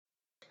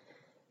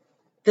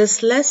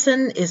This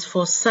lesson is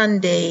for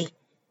Sunday,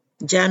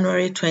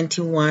 January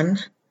 21,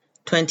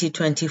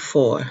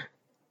 2024.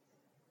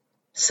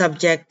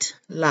 Subject: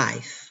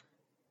 Life.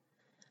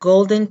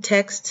 Golden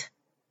text: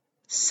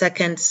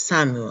 2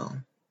 Samuel.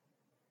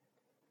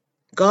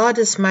 God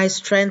is my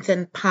strength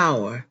and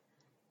power,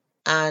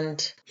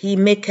 and he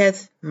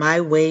maketh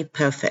my way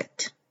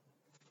perfect.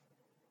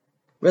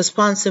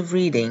 Responsive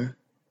reading.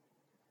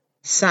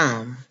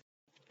 Psalm.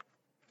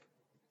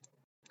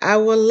 I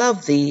will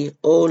love thee,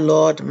 O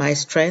Lord, my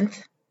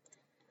strength.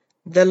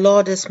 The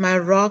Lord is my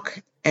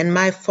rock and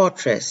my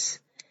fortress,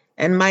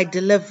 and my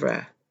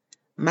deliverer,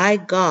 my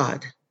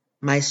God,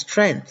 my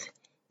strength,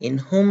 in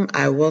whom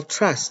I will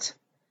trust,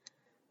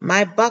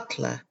 my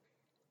buckler,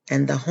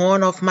 and the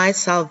horn of my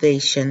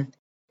salvation,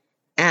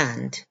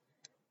 and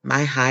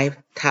my high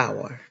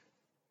tower.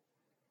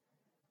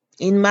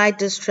 In my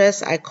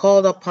distress I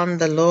called upon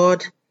the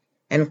Lord,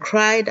 and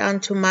cried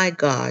unto my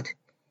God.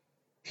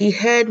 He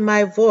heard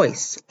my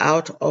voice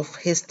out of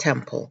his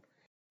temple,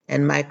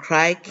 and my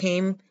cry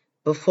came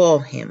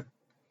before him,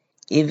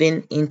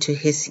 even into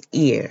his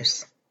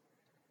ears.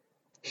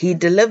 He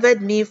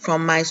delivered me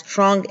from my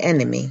strong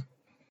enemy,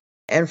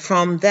 and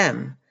from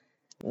them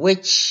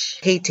which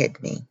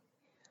hated me,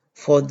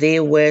 for they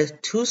were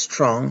too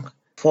strong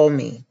for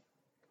me.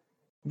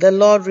 The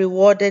Lord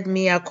rewarded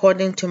me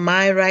according to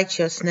my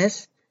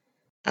righteousness,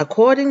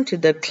 according to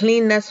the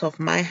cleanness of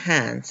my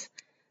hands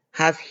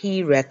hath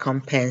he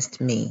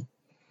recompensed me.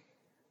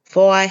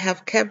 For I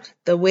have kept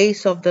the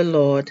ways of the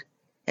Lord,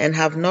 and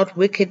have not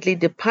wickedly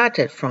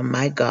departed from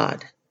my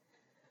God.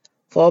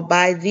 For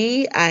by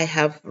thee I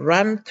have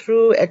run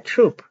through a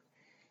troop,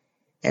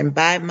 and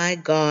by my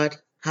God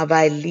have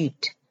I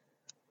leaped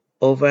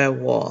over a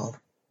wall.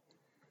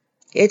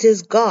 It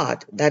is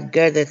God that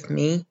girdeth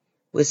me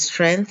with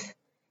strength,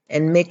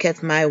 and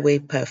maketh my way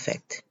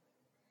perfect.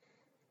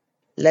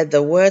 Let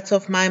the words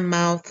of my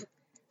mouth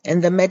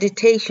and the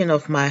meditation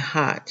of my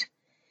heart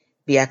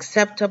be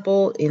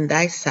acceptable in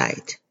thy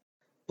sight,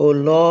 O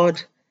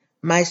Lord,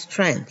 my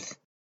strength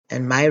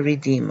and my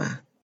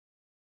Redeemer.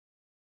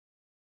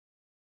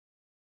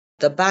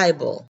 The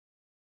Bible.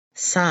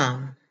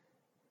 Psalm.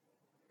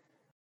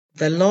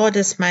 The Lord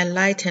is my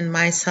light and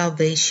my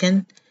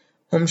salvation.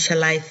 Whom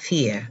shall I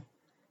fear?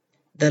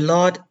 The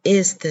Lord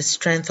is the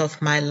strength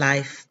of my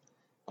life.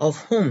 Of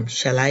whom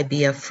shall I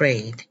be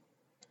afraid?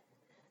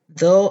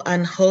 Though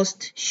an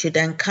host should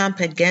encamp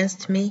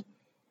against me,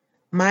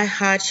 my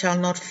heart shall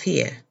not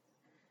fear.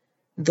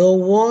 Though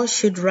war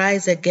should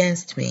rise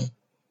against me,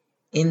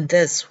 in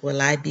this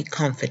will I be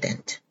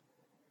confident.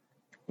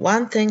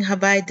 One thing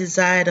have I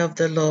desired of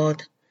the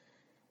Lord,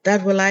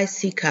 that will I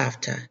seek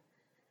after,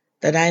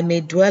 that I may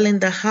dwell in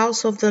the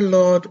house of the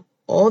Lord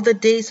all the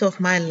days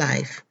of my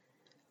life,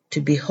 to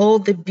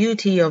behold the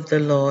beauty of the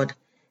Lord,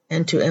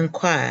 and to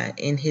inquire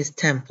in his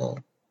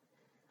temple.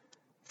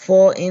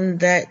 For in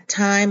the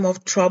time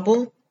of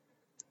trouble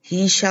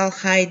he shall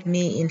hide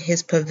me in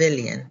his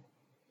pavilion.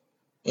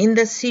 In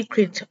the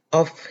secret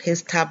of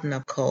his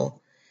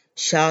tabernacle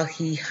shall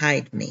he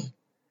hide me.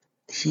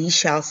 He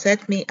shall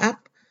set me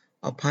up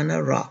upon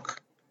a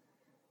rock.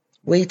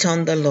 Wait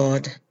on the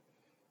Lord.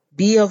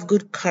 Be of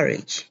good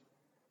courage,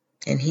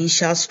 and he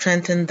shall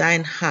strengthen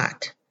thine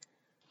heart.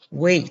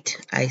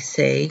 Wait, I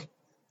say,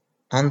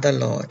 on the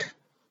Lord.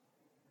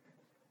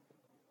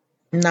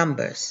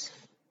 Numbers.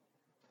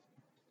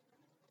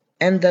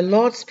 And the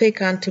Lord spake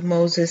unto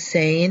Moses,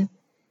 saying,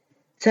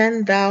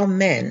 Send thou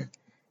men,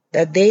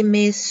 that they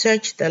may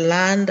search the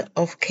land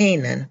of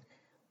Canaan,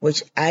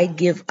 which I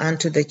give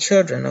unto the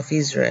children of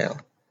Israel.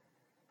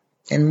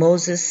 And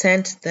Moses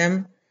sent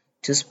them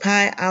to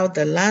spy out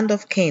the land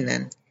of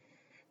Canaan,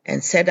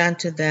 and said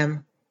unto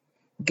them,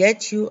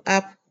 Get you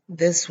up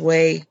this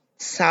way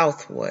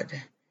southward,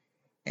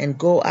 and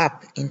go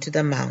up into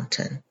the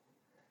mountain,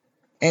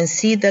 and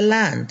see the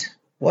land,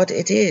 what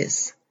it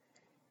is,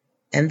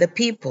 and the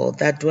people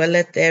that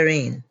dwelleth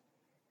therein,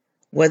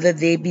 whether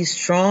they be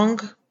strong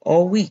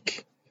or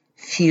weak,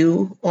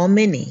 few or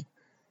many.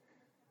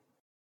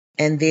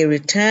 And they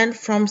returned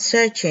from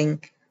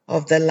searching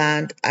of the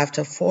land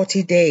after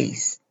 40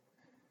 days.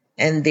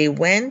 And they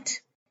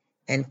went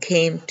and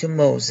came to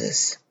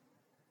Moses.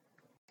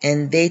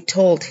 And they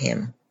told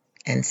him,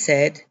 and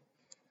said,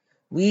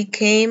 We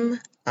came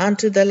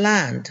unto the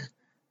land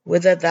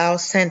whither thou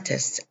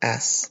sentest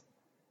us.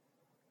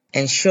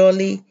 And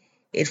surely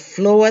it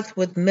floweth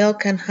with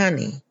milk and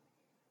honey,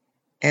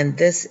 and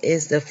this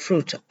is the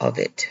fruit of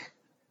it.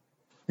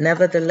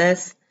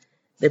 Nevertheless,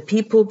 the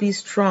people be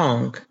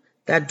strong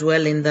that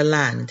dwell in the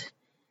land,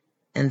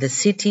 and the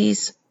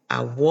cities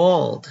are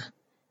walled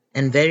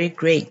and very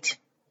great.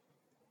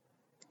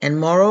 And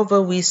moreover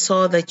we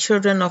saw the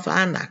children of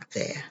Anak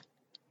there.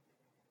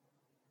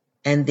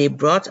 And they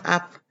brought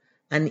up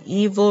an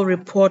evil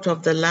report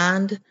of the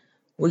land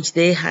which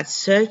they had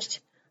searched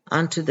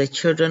unto the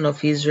children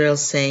of Israel,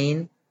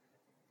 saying,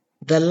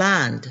 The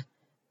land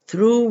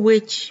through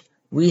which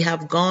we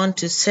have gone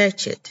to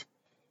search it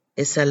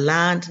is a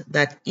land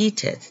that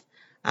eateth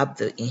up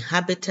the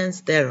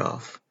inhabitants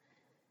thereof,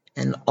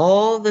 and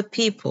all the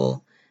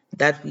people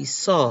that we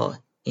saw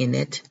in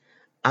it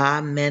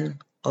are men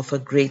of a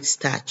great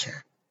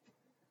stature.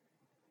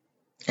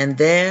 And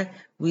there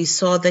we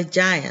saw the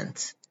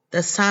giants,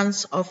 the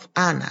sons of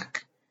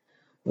Anak,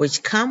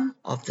 which come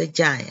of the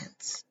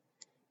giants,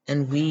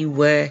 and we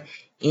were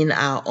in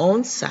our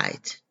own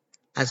sight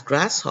as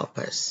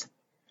grasshoppers,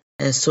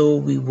 and so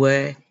we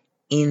were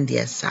in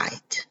their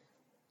sight.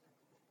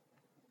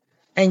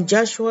 And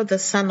Joshua the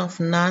son of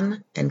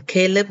Nun, and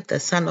Caleb the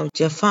son of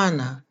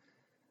Jephunneh,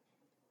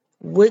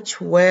 which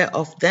were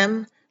of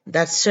them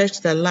that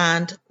searched the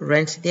land,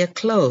 rent their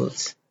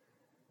clothes.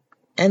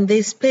 And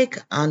they spake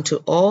unto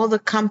all the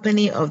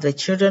company of the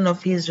children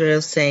of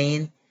Israel,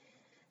 saying,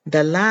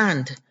 The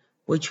land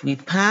which we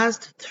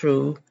passed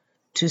through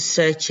to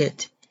search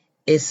it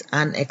is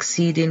an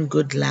exceeding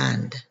good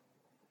land.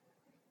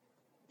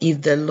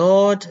 If the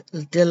Lord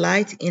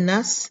delight in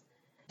us,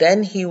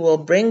 then he will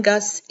bring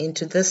us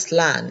into this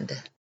land,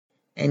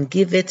 and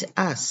give it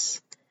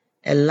us,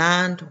 a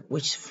land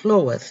which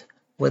floweth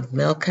with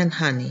milk and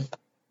honey.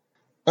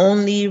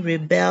 Only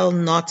rebel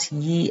not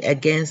ye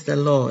against the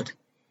Lord,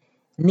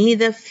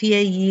 neither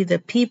fear ye the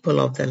people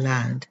of the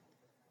land,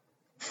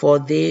 for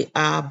they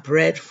are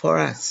bread for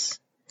us.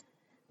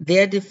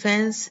 Their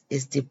defense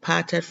is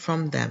departed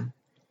from them,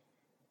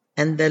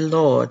 and the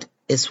Lord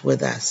is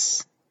with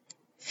us.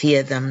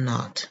 Fear them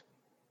not.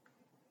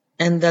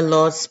 And the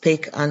Lord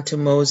spake unto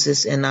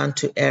Moses and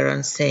unto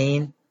Aaron,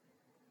 saying,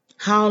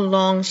 How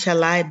long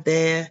shall I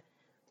bear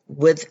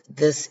with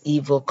this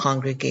evil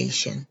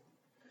congregation,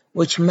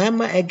 which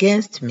murmur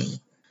against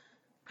me?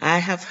 I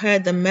have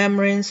heard the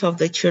murmurings of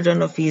the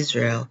children of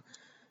Israel,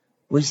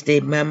 which they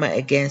murmur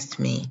against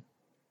me.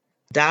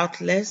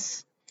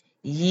 Doubtless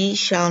ye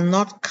shall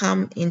not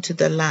come into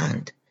the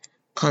land,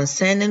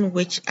 concerning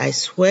which I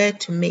swear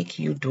to make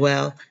you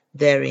dwell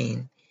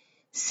therein,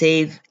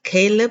 save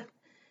Caleb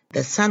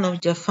the son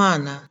of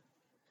Jephunneh,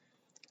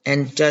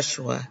 and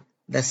Joshua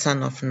the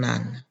son of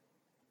Nun.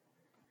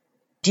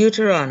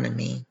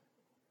 Deuteronomy.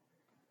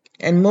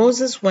 And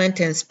Moses went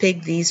and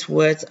spake these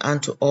words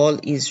unto all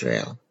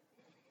Israel.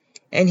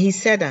 And he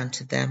said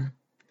unto them,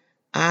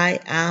 I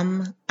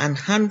am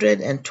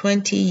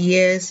 120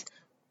 years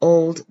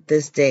old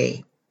this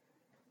day.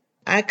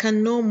 I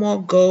can no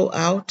more go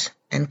out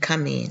and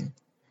come in.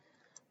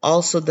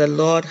 Also the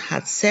Lord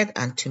hath said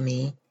unto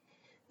me,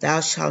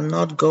 Thou shalt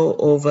not go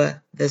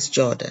over this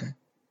Jordan.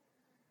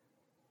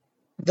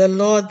 The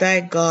Lord thy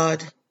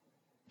God,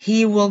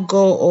 he will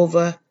go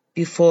over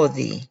before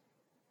thee,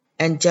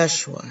 and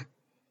Joshua,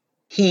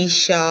 he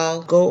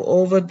shall go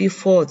over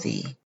before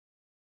thee,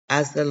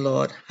 as the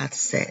Lord hath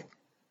said.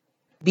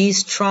 Be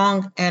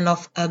strong and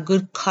of a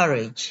good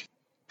courage.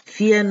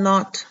 Fear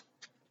not,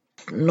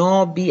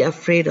 nor be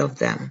afraid of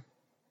them.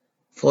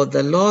 For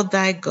the Lord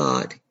thy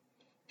God,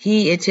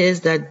 he it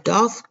is that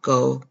doth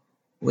go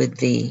with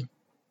thee.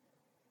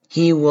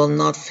 He will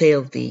not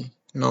fail thee,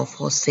 nor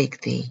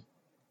forsake thee.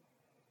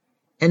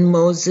 And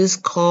Moses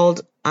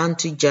called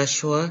unto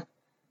Joshua,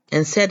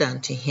 and said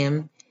unto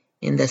him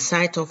in the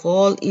sight of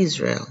all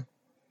Israel,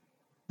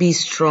 Be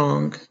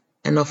strong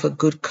and of a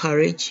good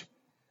courage,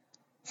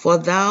 for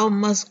thou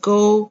must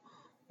go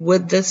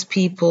with this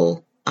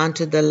people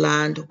unto the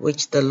land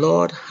which the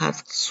Lord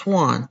hath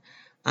sworn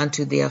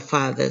unto their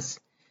fathers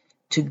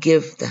to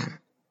give them,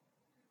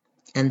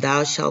 and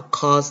thou shalt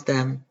cause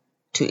them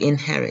to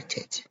inherit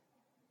it.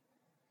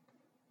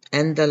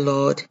 And the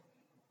Lord,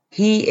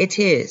 he it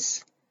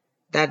is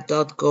that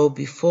doth go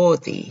before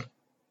thee.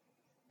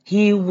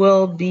 He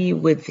will be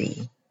with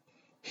thee.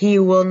 He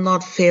will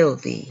not fail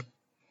thee,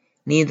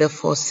 neither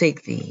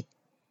forsake thee.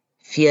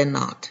 Fear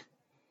not,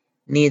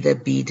 neither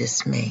be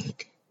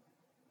dismayed.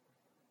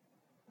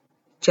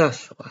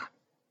 Joshua.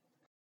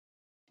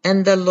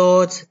 And the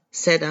Lord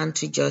said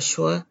unto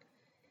Joshua,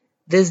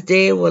 This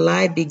day will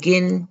I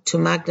begin to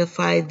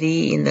magnify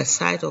thee in the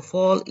sight of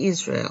all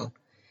Israel,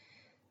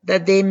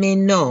 that they may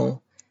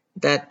know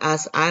that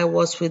as I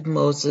was with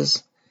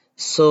Moses,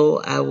 so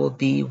I will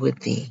be with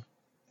thee.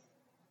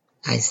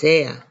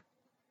 Isaiah.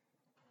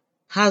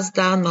 Hast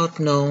thou not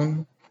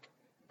known,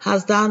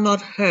 hast thou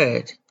not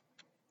heard,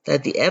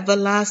 that the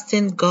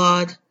everlasting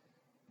God,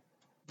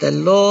 the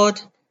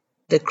Lord,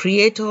 the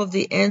Creator of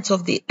the ends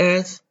of the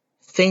earth,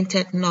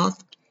 fainteth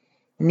not,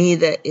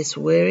 neither is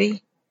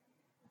weary?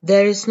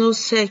 There is no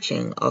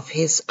searching of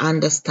his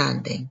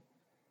understanding.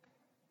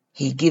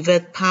 He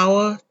giveth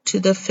power to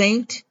the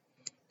faint,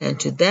 and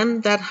to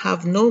them that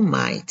have no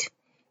might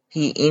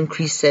he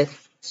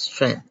increaseth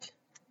strength.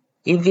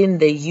 Even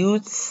the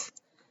youths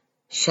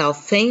shall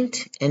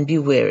faint and be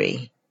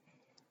weary,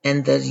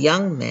 and the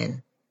young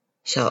men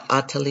shall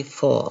utterly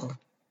fall.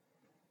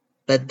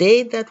 But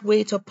they that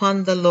wait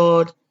upon the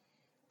Lord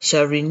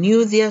shall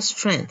renew their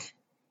strength.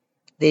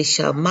 They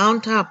shall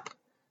mount up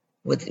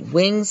with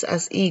wings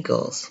as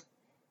eagles.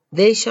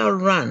 They shall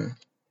run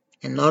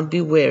and not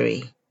be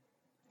weary,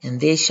 and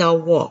they shall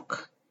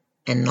walk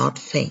and not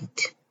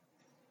faint.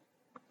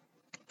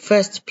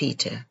 1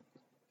 Peter.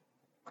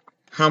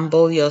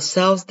 Humble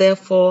yourselves,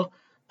 therefore,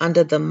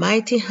 under the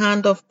mighty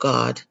hand of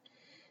God,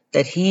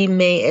 that he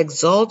may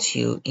exalt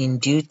you in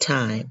due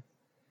time,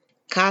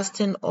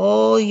 casting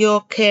all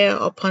your care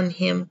upon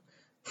him,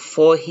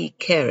 for he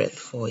careth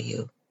for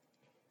you.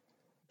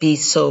 Be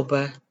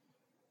sober,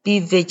 be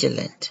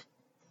vigilant,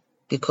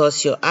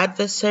 because your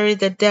adversary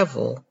the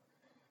devil,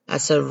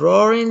 as a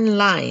roaring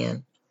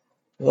lion,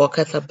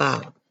 walketh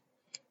about,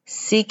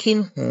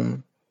 seeking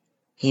whom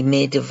he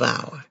may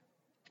devour,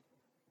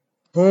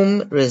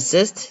 whom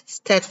resist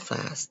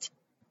steadfast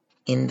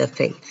in the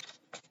faith.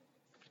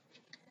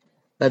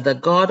 But the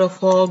God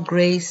of all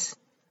grace,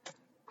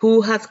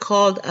 who hath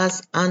called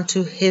us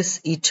unto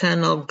his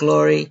eternal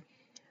glory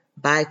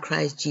by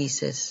Christ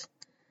Jesus,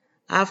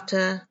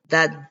 after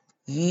that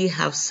ye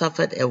have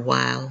suffered a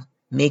while,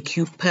 make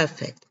you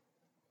perfect,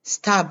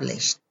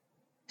 establish,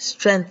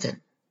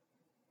 strengthen,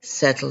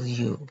 settle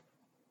you.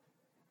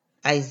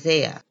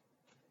 Isaiah.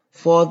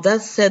 For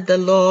thus said the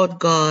Lord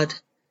God,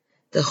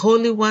 the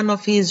Holy One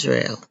of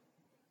Israel,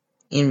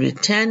 in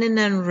returning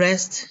and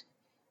rest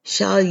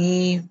shall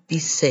ye be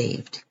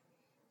saved.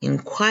 In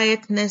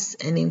quietness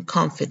and in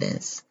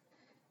confidence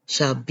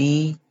shall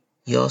be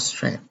your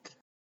strength.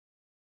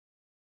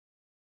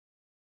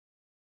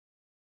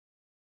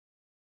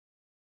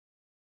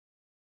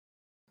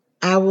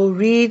 I will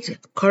read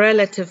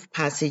correlative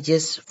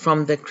passages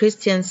from the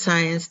Christian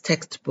Science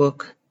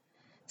textbook,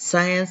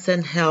 Science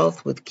and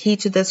Health with Key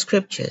to the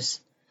Scriptures,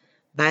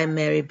 by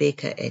Mary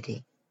Baker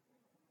Eddy.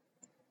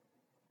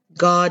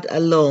 God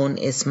alone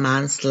is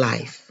man's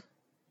life.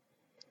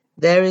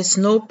 There is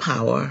no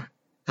power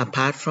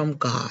apart from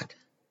God.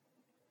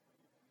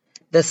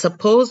 The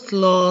supposed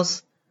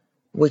laws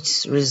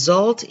which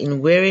result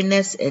in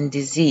weariness and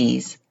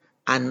disease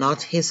are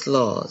not his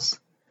laws,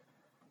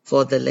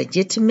 for the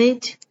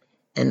legitimate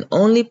and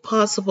only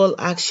possible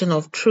action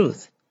of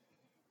truth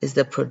is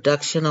the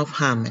production of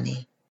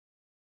harmony.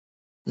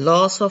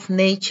 Laws of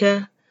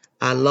nature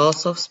are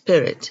laws of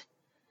spirit,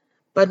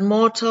 but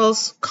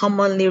mortals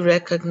commonly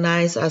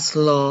recognize as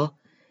law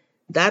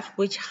that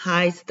which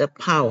hides the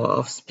power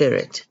of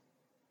spirit.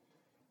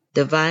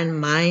 Divine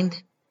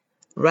mind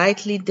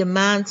rightly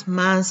demands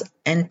man's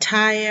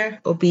entire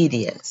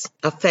obedience,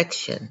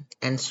 affection,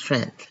 and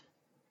strength.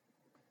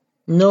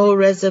 No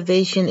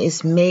reservation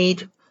is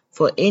made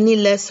for any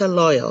lesser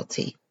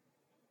loyalty.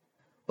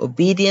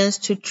 Obedience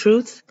to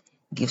truth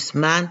gives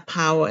man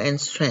power and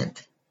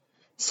strength.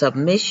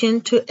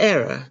 Submission to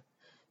error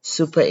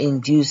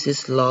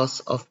superinduces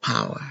loss of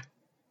power.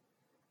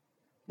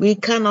 We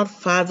cannot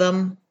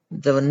fathom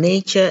the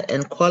nature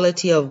and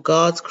quality of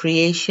God's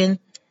creation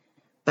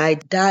by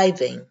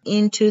diving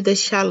into the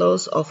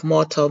shallows of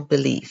mortal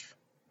belief.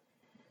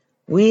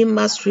 We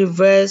must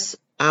reverse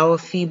our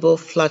feeble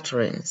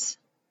flutterings,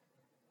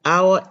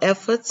 our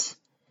efforts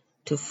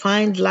to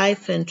find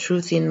life and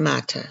truth in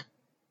matter,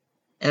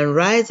 and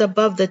rise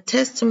above the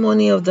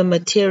testimony of the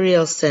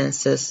material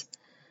senses,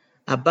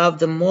 above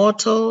the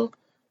mortal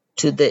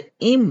to the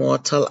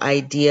immortal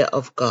idea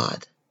of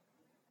God.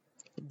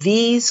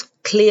 These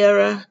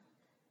clearer,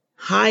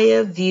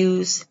 higher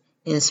views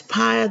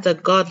inspire the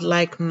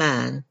godlike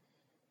man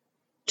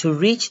to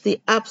reach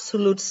the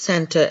absolute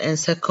center and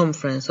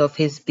circumference of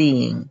his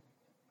being.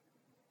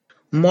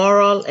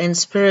 Moral and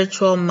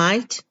spiritual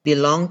might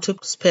belong to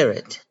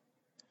spirit,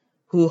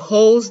 who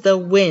holds the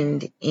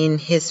wind in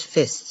his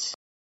fists.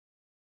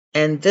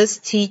 And this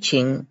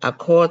teaching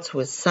accords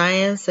with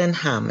science and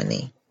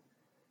harmony.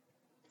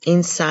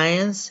 In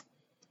science,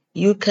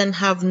 you can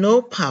have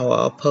no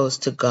power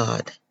opposed to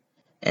God,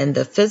 and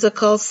the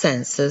physical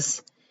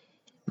senses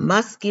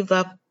must give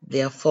up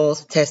their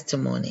false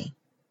testimony.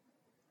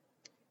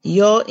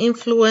 Your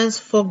influence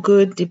for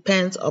good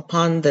depends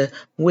upon the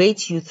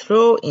weight you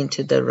throw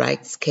into the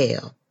right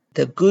scale.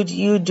 The good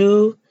you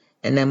do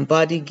and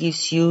embody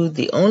gives you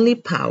the only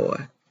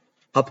power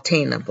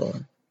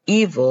obtainable.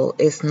 Evil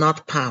is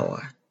not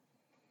power.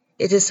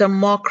 It is a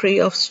mockery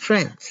of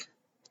strength,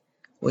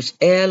 which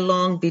ere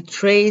long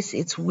betrays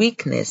its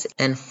weakness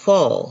and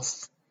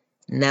falls,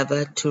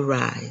 never to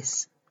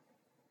rise.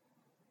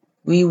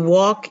 We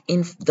walk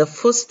in the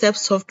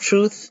footsteps of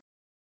truth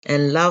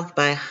and love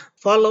by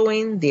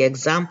following the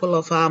example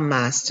of our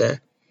Master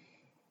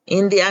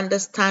in the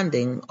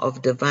understanding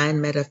of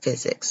divine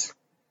metaphysics.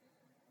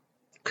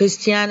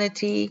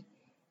 Christianity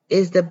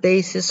is the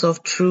basis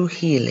of true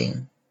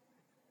healing.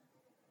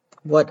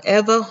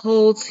 Whatever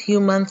holds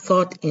human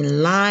thought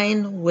in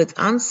line with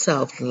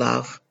unself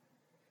love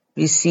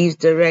receives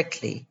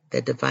directly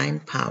the divine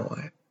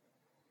power.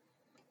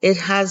 It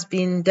has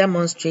been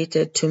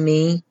demonstrated to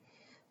me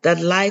that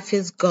life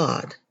is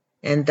God,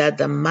 and that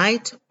the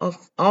might of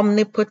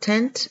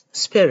omnipotent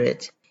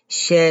spirit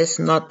shares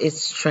not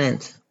its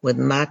strength with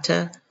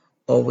matter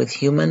or with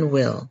human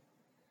will.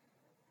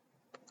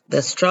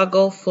 The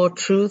struggle for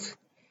truth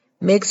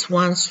makes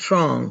one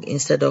strong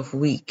instead of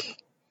weak,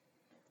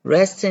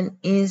 resting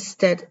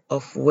instead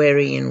of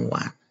wearying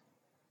one.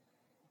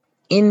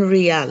 In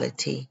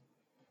reality,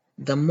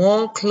 the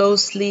more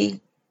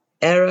closely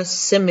error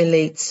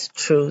simulates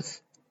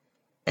truth,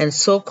 and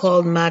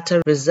so-called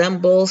matter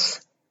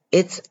resembles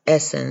its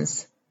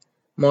essence,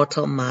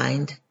 mortal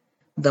mind,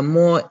 the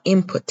more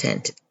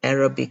impotent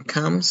error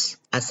becomes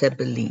as a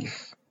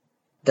belief.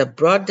 The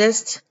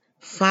broadest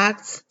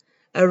facts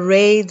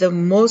array the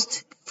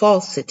most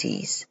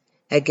falsities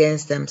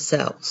against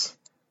themselves,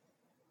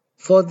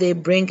 for they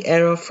bring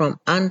error from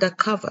under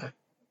cover.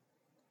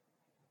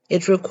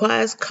 It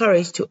requires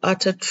courage to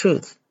utter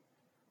truth,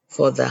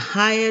 for the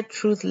higher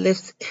truth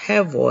lifts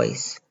her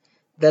voice,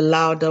 the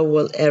louder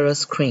will error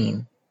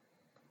scream,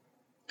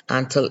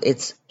 until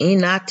its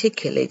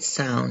inarticulate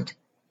sound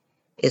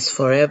is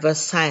forever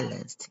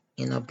silenced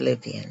in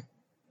oblivion.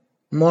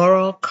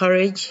 Moral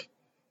courage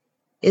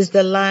is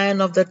the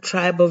Lion of the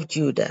tribe of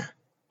Judah,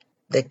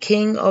 the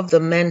king of the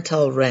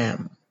mental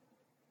realm.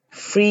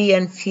 Free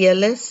and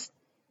fearless,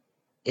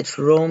 it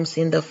roams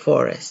in the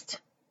forest.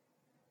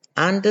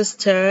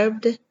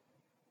 Undisturbed,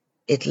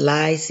 it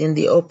lies in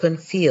the open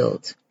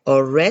field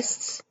or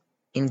rests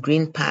in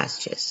green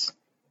pastures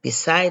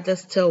beside the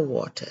still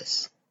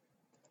waters.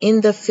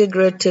 In the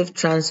figurative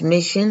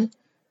transmission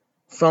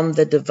from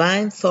the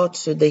divine thought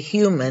to the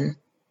human,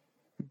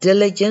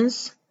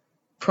 diligence,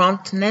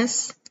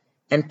 promptness,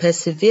 and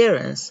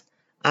perseverance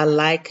are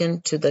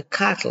likened to the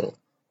cattle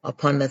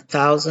upon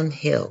 1,000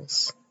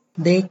 hills.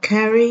 They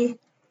carry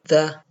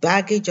the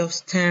baggage of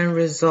stern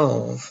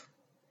resolve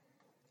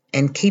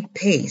and keep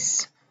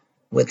pace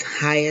with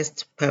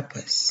highest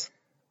purpose.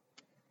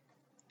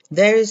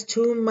 There is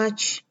too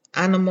much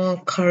animal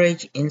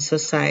courage in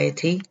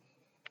society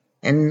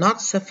and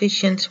not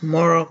sufficient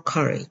moral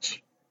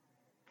courage.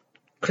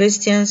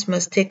 Christians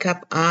must take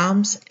up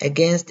arms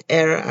against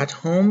error at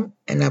home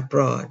and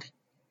abroad.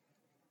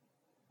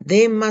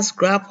 They must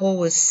grapple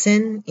with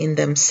sin in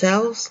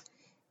themselves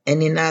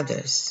and in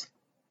others,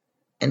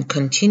 and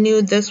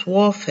continue this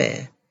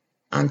warfare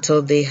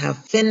until they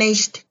have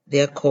finished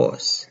their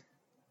course.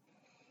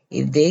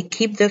 If they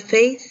keep the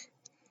faith,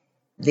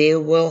 they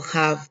will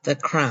have the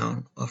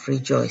crown of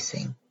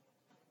rejoicing.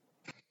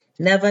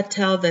 Never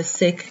tell the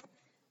sick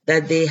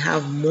that they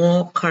have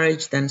more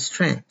courage than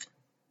strength.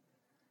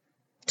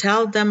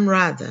 Tell them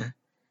rather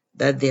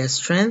that their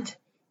strength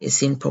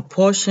is in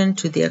proportion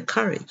to their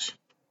courage.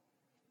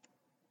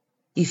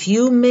 If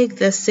you make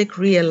the sick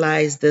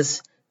realize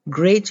this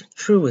great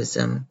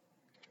truism,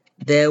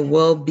 there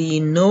will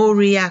be no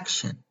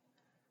reaction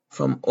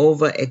from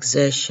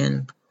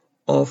overexertion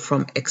or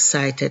from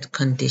excited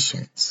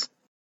conditions.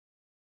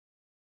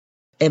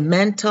 A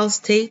mental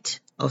state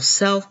of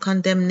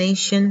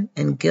self-condemnation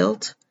and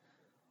guilt,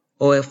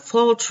 or a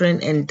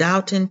faltering and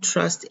doubting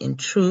trust in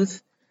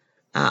truth,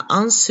 are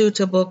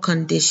unsuitable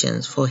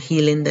conditions for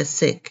healing the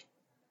sick.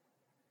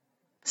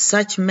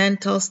 Such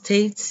mental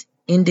states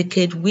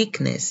indicate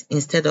weakness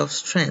instead of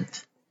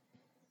strength.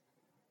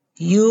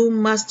 You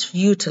must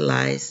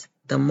utilize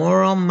the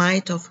moral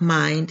might of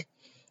mind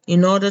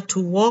in order to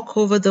walk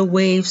over the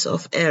waves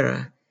of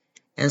error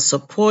and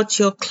support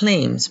your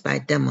claims by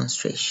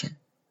demonstration.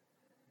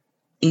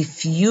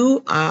 If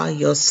you are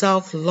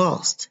yourself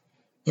lost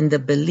in the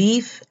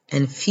belief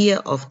and fear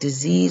of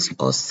disease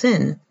or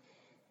sin,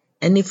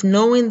 and if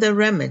knowing the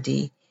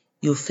remedy,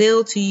 you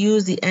fail to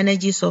use the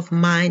energies of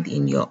mind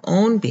in your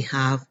own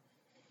behalf,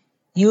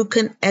 you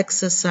can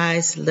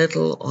exercise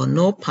little or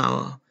no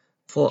power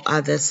for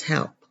others'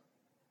 help.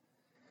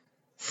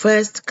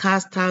 First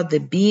cast out the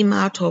beam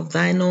out of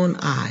thine own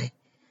eye,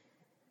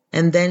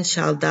 and then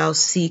shalt thou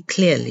see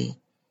clearly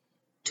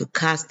to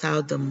cast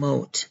out the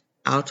mote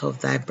out of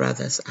thy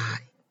brother's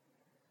eye.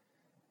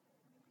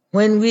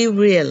 When we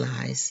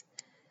realize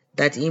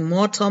that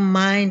immortal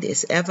mind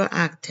is ever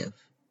active,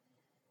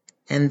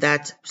 and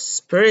that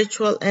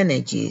spiritual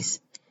energies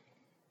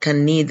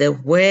can neither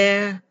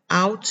wear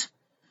out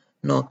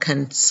nor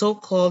can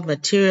so-called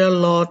material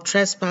law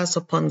trespass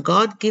upon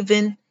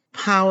God-given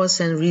powers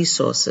and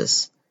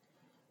resources,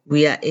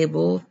 we are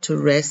able to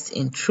rest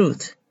in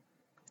truth,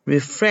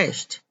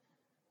 refreshed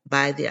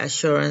by the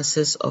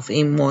assurances of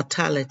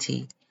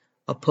immortality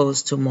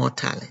opposed to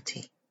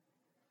mortality.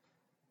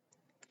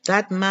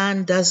 That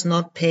man does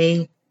not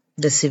pay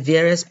the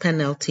severest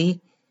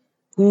penalty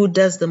who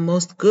does the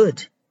most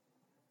good.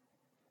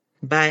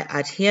 By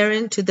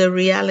adhering to the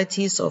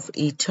realities of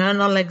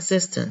eternal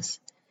existence,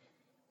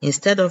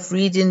 instead of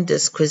reading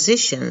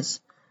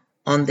disquisitions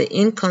on the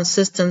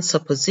inconsistent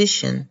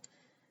supposition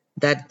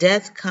that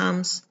death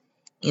comes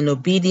in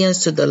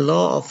obedience to the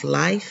law of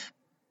life,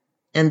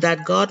 and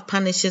that God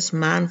punishes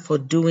man for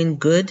doing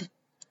good,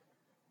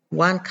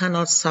 one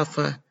cannot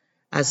suffer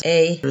as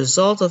a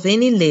result of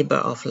any labor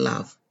of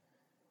love,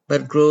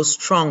 but grows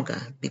stronger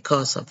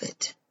because of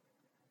it.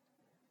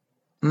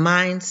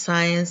 Mind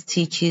science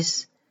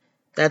teaches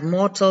that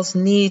mortals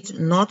need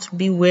not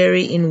be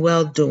weary in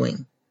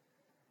well-doing.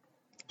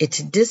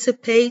 It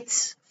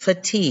dissipates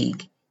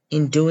fatigue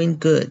in doing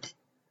good.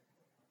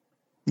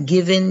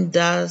 Giving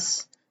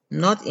does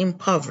not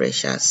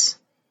impoverish us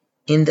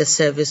in the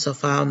service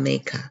of our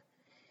Maker,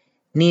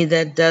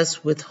 neither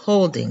does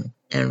withholding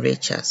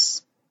enrich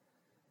us.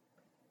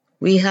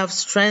 We have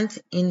strength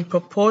in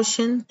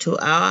proportion to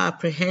our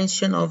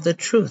apprehension of the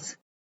truth,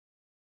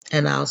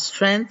 and our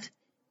strength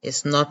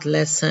is not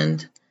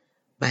lessened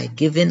by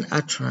giving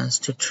utterance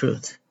to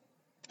truth.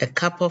 A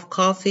cup of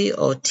coffee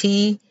or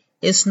tea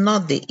is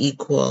not the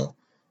equal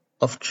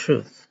of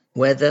truth,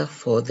 whether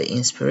for the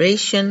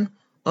inspiration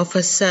of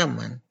a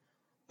sermon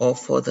or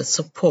for the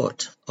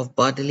support of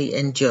bodily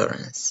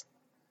endurance.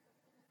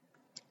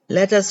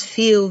 Let us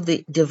feel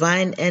the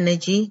divine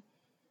energy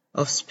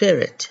of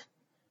spirit,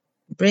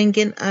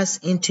 bringing us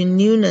into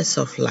newness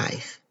of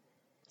life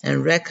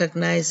and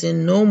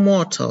recognizing no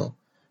mortal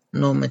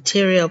nor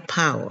material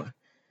power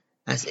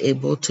as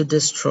able to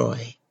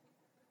destroy.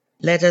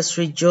 Let us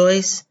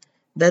rejoice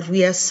that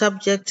we are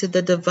subject to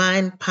the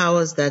divine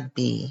powers that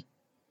be.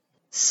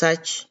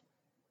 Such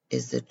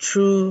is the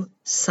true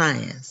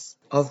science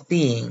of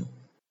being.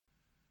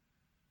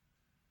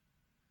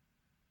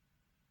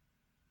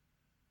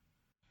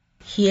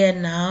 Here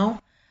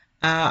now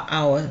are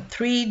our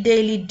 3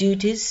 daily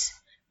duties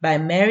by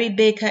Mary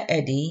Baker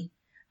Eddy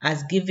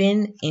as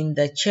given in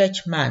the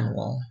Church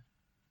Manual.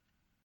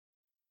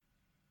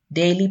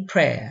 Daily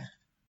Prayer.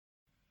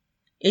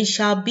 It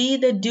shall be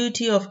the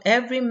duty of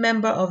every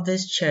member of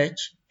this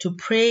church to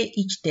pray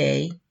each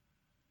day,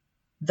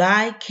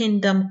 Thy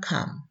kingdom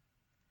come.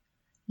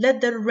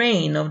 Let the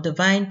reign of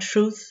divine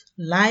truth,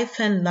 life,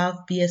 and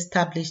love be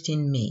established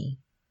in me,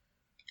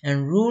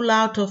 and rule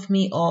out of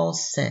me all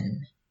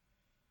sin.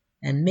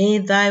 And may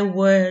thy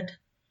word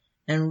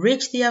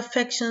enrich the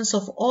affections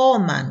of all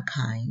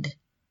mankind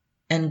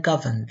and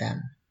govern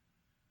them.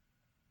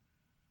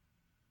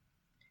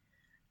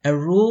 A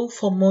rule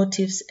for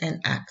motives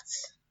and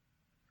acts.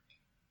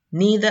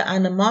 Neither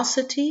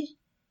animosity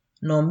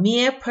nor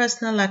mere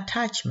personal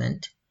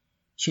attachment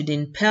should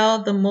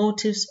impel the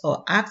motives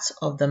or acts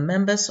of the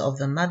members of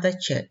the Mother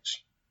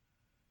Church.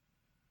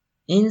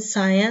 In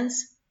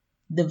science,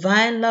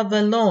 divine love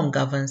alone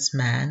governs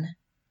man,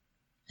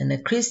 and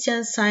a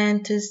Christian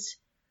scientist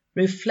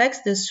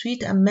reflects the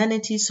sweet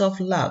amenities of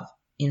love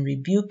in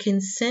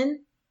rebuking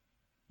sin,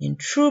 in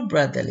true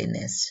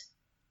brotherliness,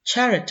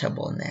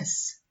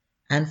 charitableness,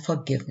 and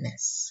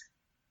forgiveness.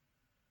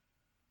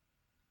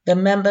 The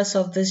members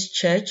of this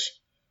church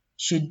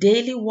should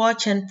daily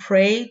watch and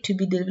pray to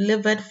be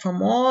delivered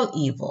from all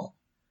evil,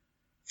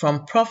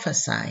 from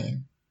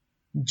prophesying,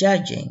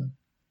 judging,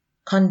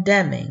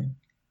 condemning,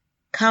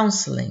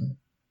 counseling,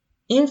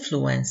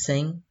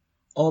 influencing,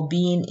 or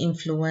being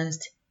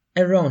influenced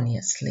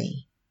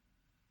erroneously.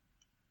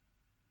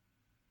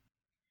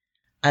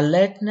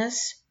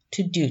 Alertness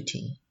to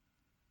duty.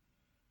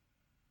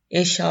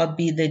 It shall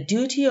be the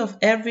duty of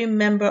every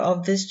member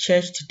of this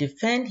church to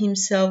defend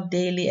himself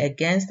daily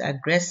against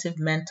aggressive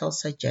mental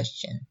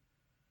suggestion,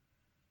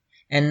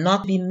 and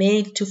not be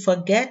made to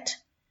forget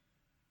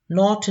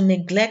nor to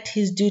neglect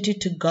his duty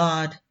to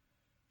God,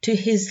 to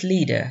his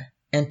leader,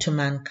 and to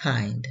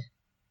mankind.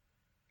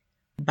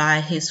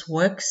 By his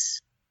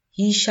works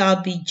he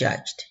shall be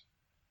judged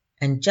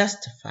and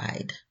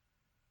justified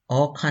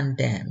or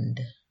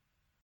condemned.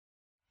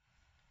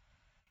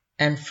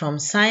 And from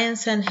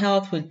Science and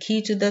Health with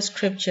Key to the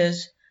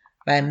Scriptures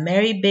by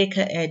Mary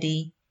Baker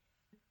Eddy,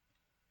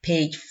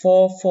 page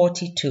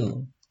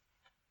 442.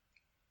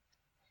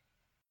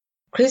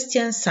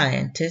 Christian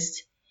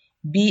scientists,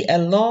 be a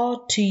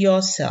law to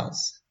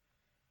yourselves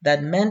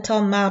that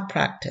mental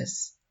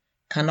malpractice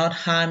cannot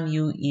harm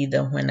you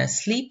either when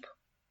asleep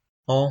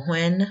or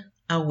when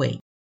awake.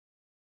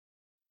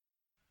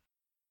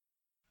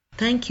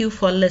 Thank you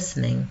for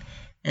listening,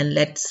 and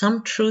let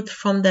some truth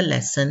from the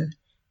lesson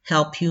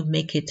help you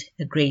make it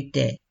a great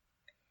day.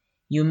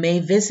 You may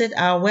visit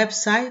our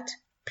website,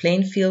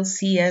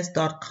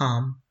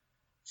 plainfieldcs.com,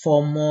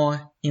 for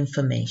more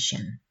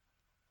information.